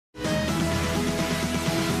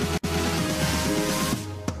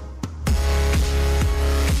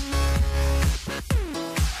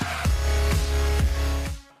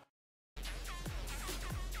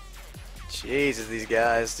Jesus, these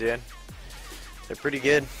guys, dude. They're pretty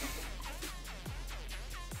good.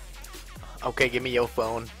 Okay, give me your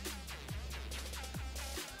phone.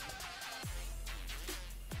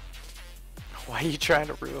 Why are you trying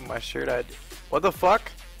to ruin my shirt? What the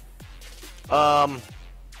fuck?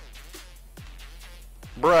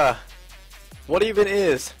 Bruh. What even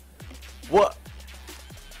is? What?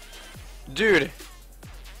 Dude.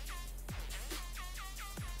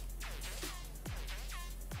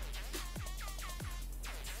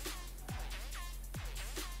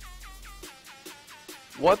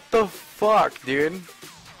 What the fuck, dude?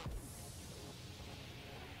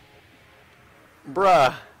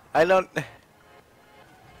 Bruh. I don't...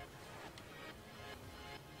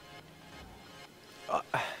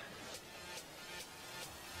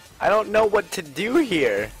 I don't know what to do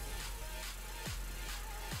here.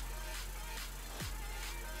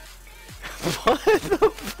 What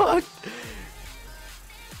the fuck?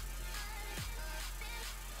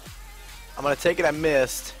 I'm gonna take it, I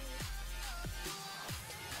missed.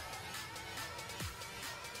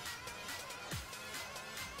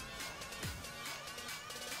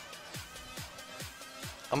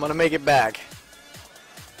 I'm gonna make it back.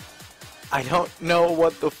 I don't know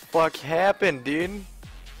what the fuck happened, dude.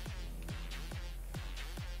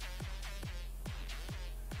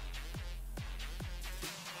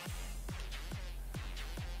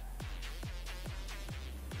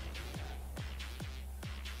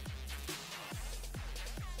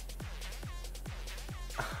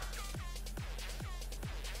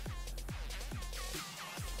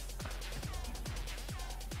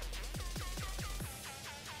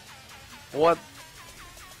 What?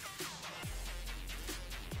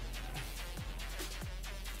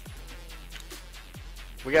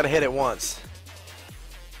 We gotta hit it once.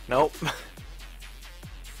 Nope.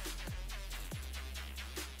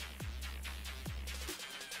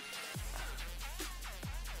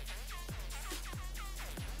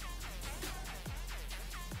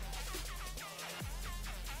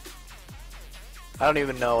 I don't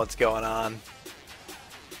even know what's going on.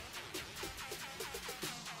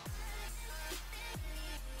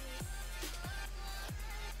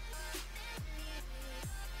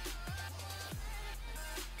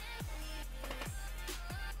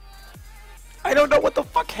 I don't know what the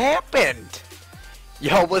fuck happened.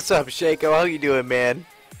 Yo, what's up, Shaco? How you doing, man?